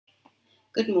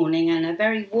Good morning and a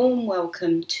very warm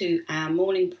welcome to our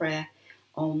morning prayer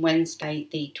on Wednesday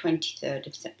the 23rd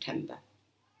of September.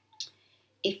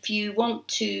 If you want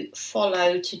to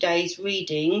follow today's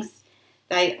readings,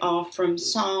 they are from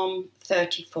Psalm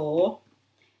 34.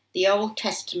 The Old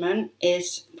Testament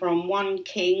is from 1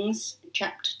 Kings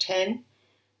chapter 10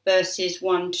 verses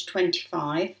 1 to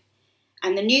 25,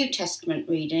 and the New Testament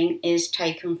reading is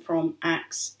taken from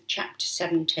Acts chapter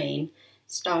 17,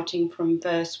 starting from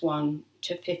verse 1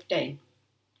 to 15.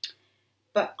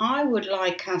 But I would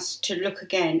like us to look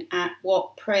again at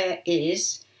what prayer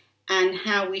is and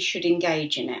how we should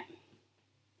engage in it.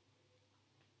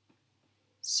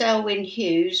 Selwyn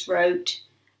Hughes wrote,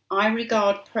 "I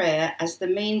regard prayer as the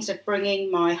means of bringing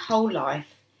my whole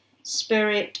life,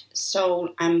 spirit,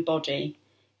 soul and body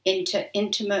into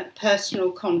intimate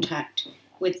personal contact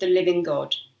with the living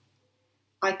God.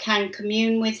 I can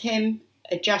commune with him,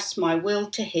 adjust my will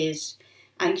to his,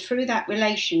 and through that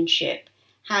relationship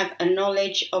have a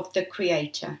knowledge of the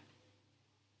Creator."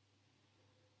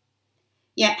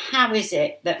 Yet how is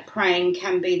it that praying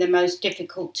can be the most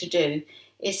difficult to do,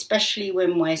 especially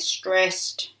when we're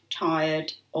stressed,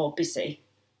 tired or busy?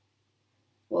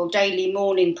 Well, daily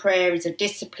morning prayer is a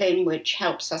discipline which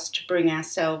helps us to bring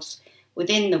ourselves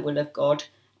within the will of God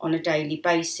on a daily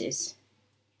basis.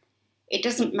 It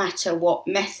doesn't matter what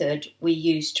method we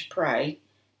use to pray,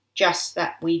 just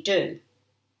that we do.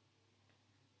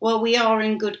 Well, we are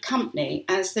in good company,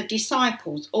 as the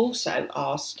disciples also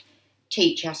asked,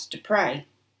 "Teach us to pray."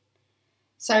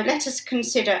 So let us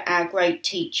consider our great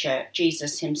teacher,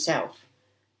 Jesus himself.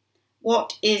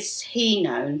 What is he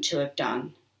known to have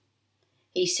done?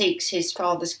 He seeks his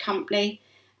Father's company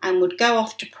and would go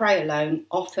off to pray alone,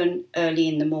 often early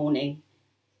in the morning.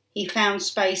 He found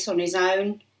space on his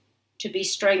own to be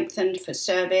strengthened for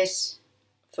service,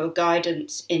 for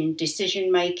guidance in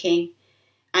decision-making,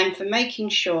 and for making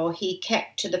sure he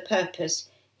kept to the purpose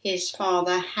his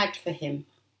Father had for him.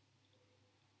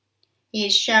 He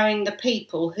is showing the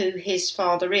people who his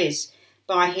Father is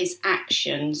by his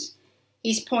actions.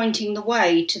 He's pointing the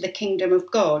way to the kingdom of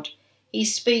God. He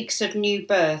speaks of new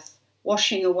birth,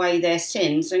 washing away their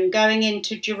sins, and going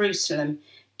into Jerusalem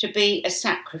to be a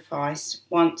sacrifice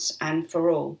once and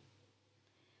for all.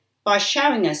 By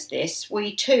showing us this,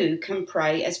 we too can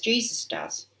pray as Jesus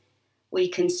does. We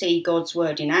can see God's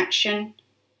word in action.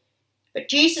 But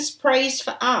Jesus prays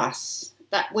for us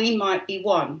that we might be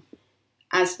one,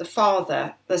 as the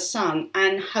Father, the Son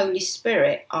and Holy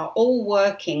Spirit are all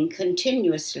working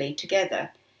continuously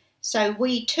together. So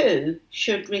we too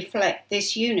should reflect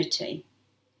this unity.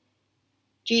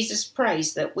 Jesus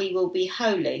prays that we will be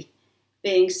holy,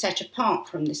 being set apart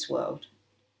from this world,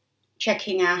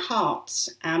 checking our hearts,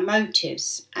 our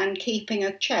motives, and keeping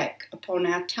a check upon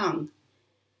our tongue,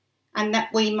 and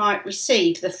that we might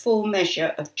receive the full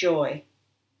measure of joy.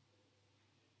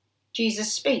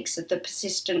 Jesus speaks of the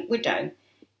persistent widow,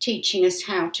 teaching us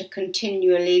how to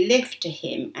continually lift to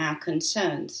him our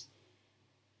concerns.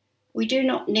 We do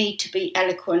not need to be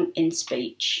eloquent in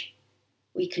speech.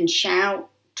 We can shout,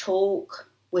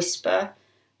 talk, whisper,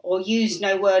 or use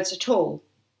no words at all,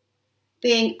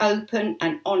 being open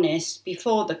and honest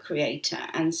before the Creator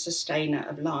and Sustainer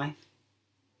of life.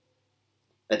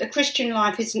 But the Christian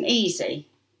life isn't easy.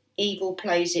 Evil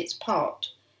plays its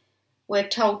part. We're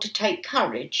told to take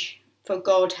courage, for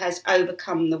God has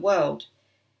overcome the world.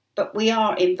 But we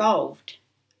are involved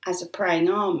as a praying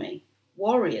army,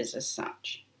 warriors as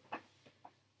such.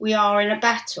 We are in a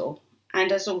battle,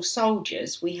 and as all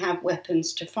soldiers, we have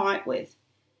weapons to fight with.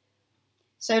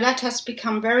 So let us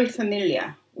become very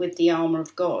familiar with the armour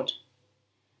of God,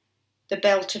 the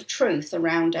belt of truth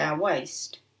around our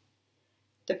waist,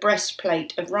 the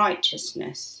breastplate of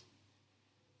righteousness,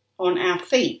 on our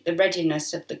feet the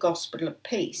readiness of the gospel of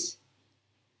peace.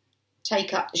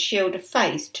 Take up the shield of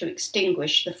faith to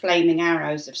extinguish the flaming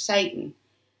arrows of Satan.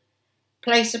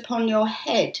 Place upon your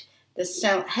head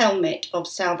the helmet of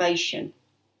salvation.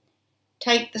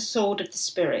 Take the sword of the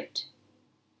Spirit.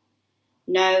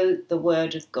 Know the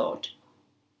word of God.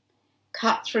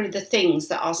 Cut through the things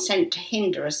that are sent to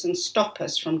hinder us and stop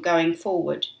us from going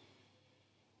forward.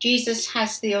 Jesus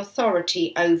has the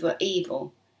authority over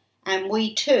evil, and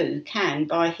we too can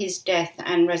by his death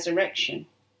and resurrection.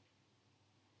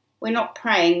 We're not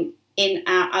praying in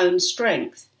our own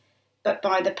strength, but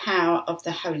by the power of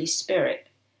the Holy Spirit,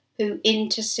 who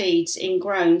intercedes in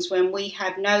groans when we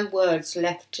have no words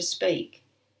left to speak.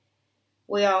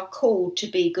 We are called to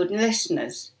be good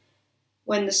listeners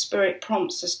when the Spirit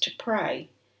prompts us to pray,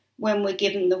 when we're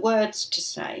given the words to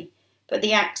say, but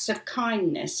the acts of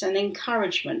kindness and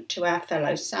encouragement to our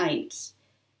fellow saints.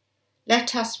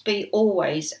 Let us be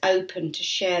always open to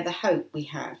share the hope we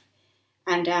have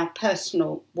and our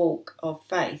personal walk of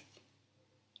faith.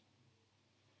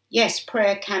 Yes,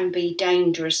 prayer can be a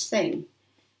dangerous thing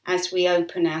as we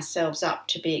open ourselves up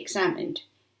to be examined.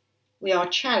 We are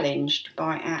challenged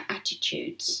by our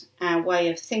attitudes, our way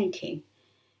of thinking,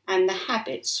 and the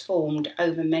habits formed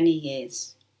over many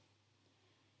years.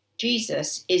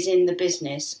 Jesus is in the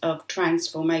business of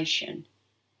transformation,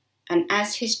 and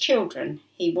as his children,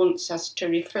 he wants us to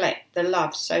reflect the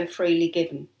love so freely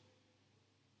given.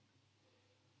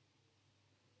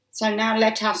 So now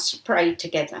let us pray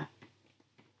together.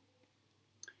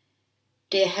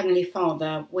 Dear Heavenly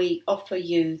Father, we offer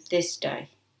you this day.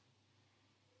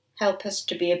 Help us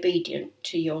to be obedient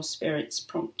to your Spirit's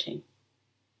prompting.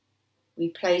 We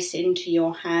place into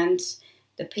your hands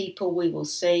the people we will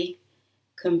see,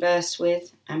 converse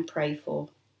with and pray for.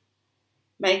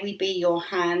 May we be your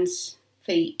hands,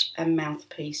 feet and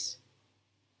mouthpiece.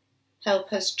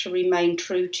 Help us to remain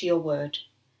true to your word,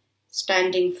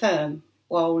 standing firm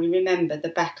while we remember the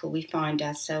battle we find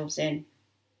ourselves in.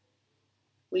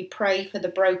 We pray for the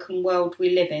broken world we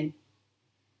live in,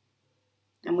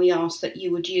 and we ask that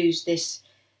you would use this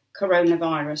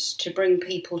coronavirus to bring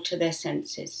people to their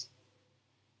senses.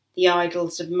 The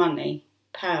idols of money,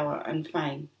 power and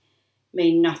fame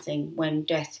mean nothing when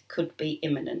death could be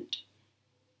imminent.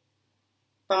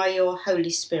 By your Holy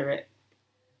Spirit,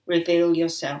 reveal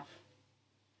yourself.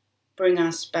 Bring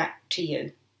us back to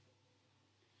you.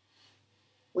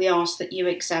 We ask that you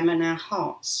examine our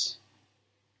hearts.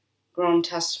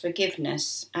 Grant us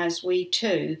forgiveness as we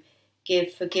too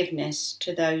give forgiveness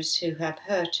to those who have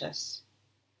hurt us.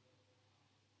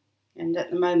 And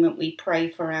at the moment we pray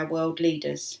for our world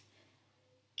leaders.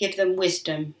 Give them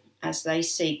wisdom as they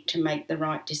seek to make the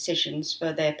right decisions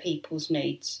for their people's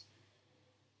needs.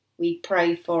 We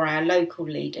pray for our local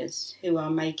leaders who are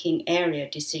making area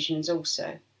decisions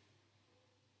also.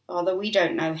 Father, we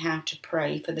don't know how to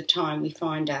pray for the time we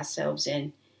find ourselves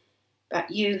in, but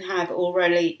you have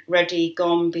already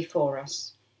gone before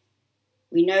us.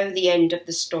 We know the end of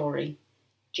the story.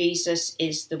 Jesus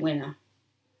is the winner.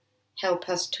 Help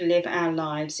us to live our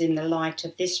lives in the light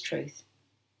of this truth.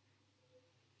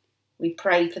 We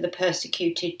pray for the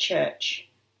persecuted church.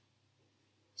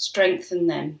 Strengthen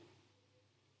them.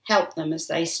 Help them as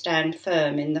they stand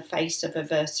firm in the face of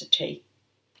adversity.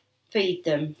 Feed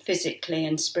them physically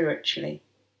and spiritually.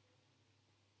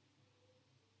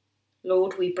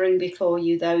 Lord, we bring before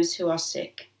you those who are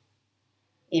sick,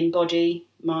 in body,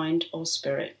 mind or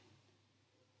spirit.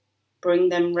 Bring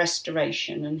them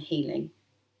restoration and healing.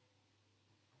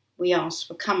 We ask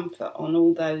for comfort on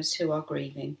all those who are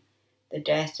grieving the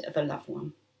death of a loved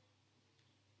one.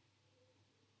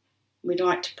 We'd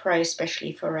like to pray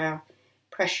especially for our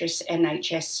precious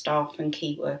NHS staff and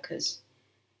key workers.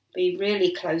 Be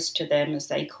really close to them as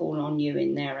they call on you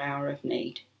in their hour of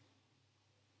need.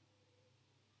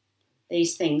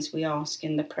 These things we ask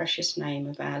in the precious name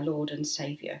of our Lord and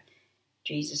Saviour,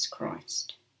 Jesus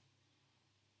Christ.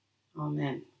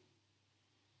 Amen.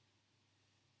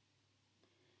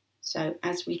 So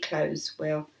as we close,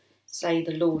 we'll say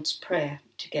the Lord's Prayer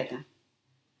together.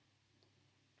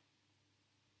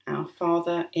 Our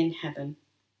Father in heaven,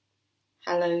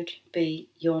 hallowed be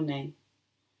your name.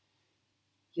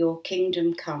 Your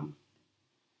kingdom come,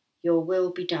 your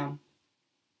will be done,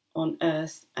 on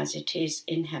earth as it is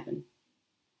in heaven.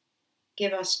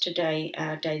 Give us today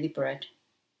our daily bread.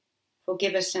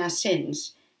 Forgive us our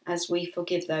sins as we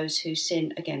forgive those who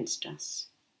sin against us.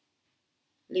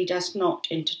 Lead us not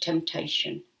into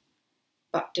temptation,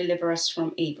 but deliver us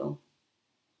from evil.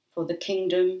 For the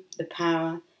kingdom, the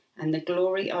power, and the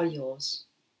glory are yours,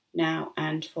 now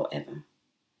and forever.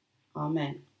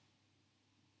 Amen.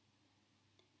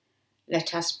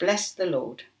 Let us bless the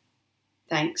Lord.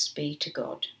 Thanks be to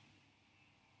God.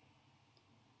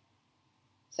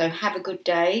 So have a good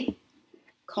day,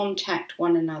 contact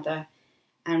one another,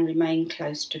 and remain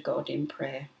close to God in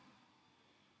prayer.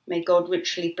 May God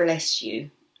richly bless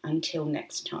you until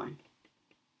next time.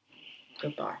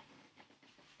 Goodbye.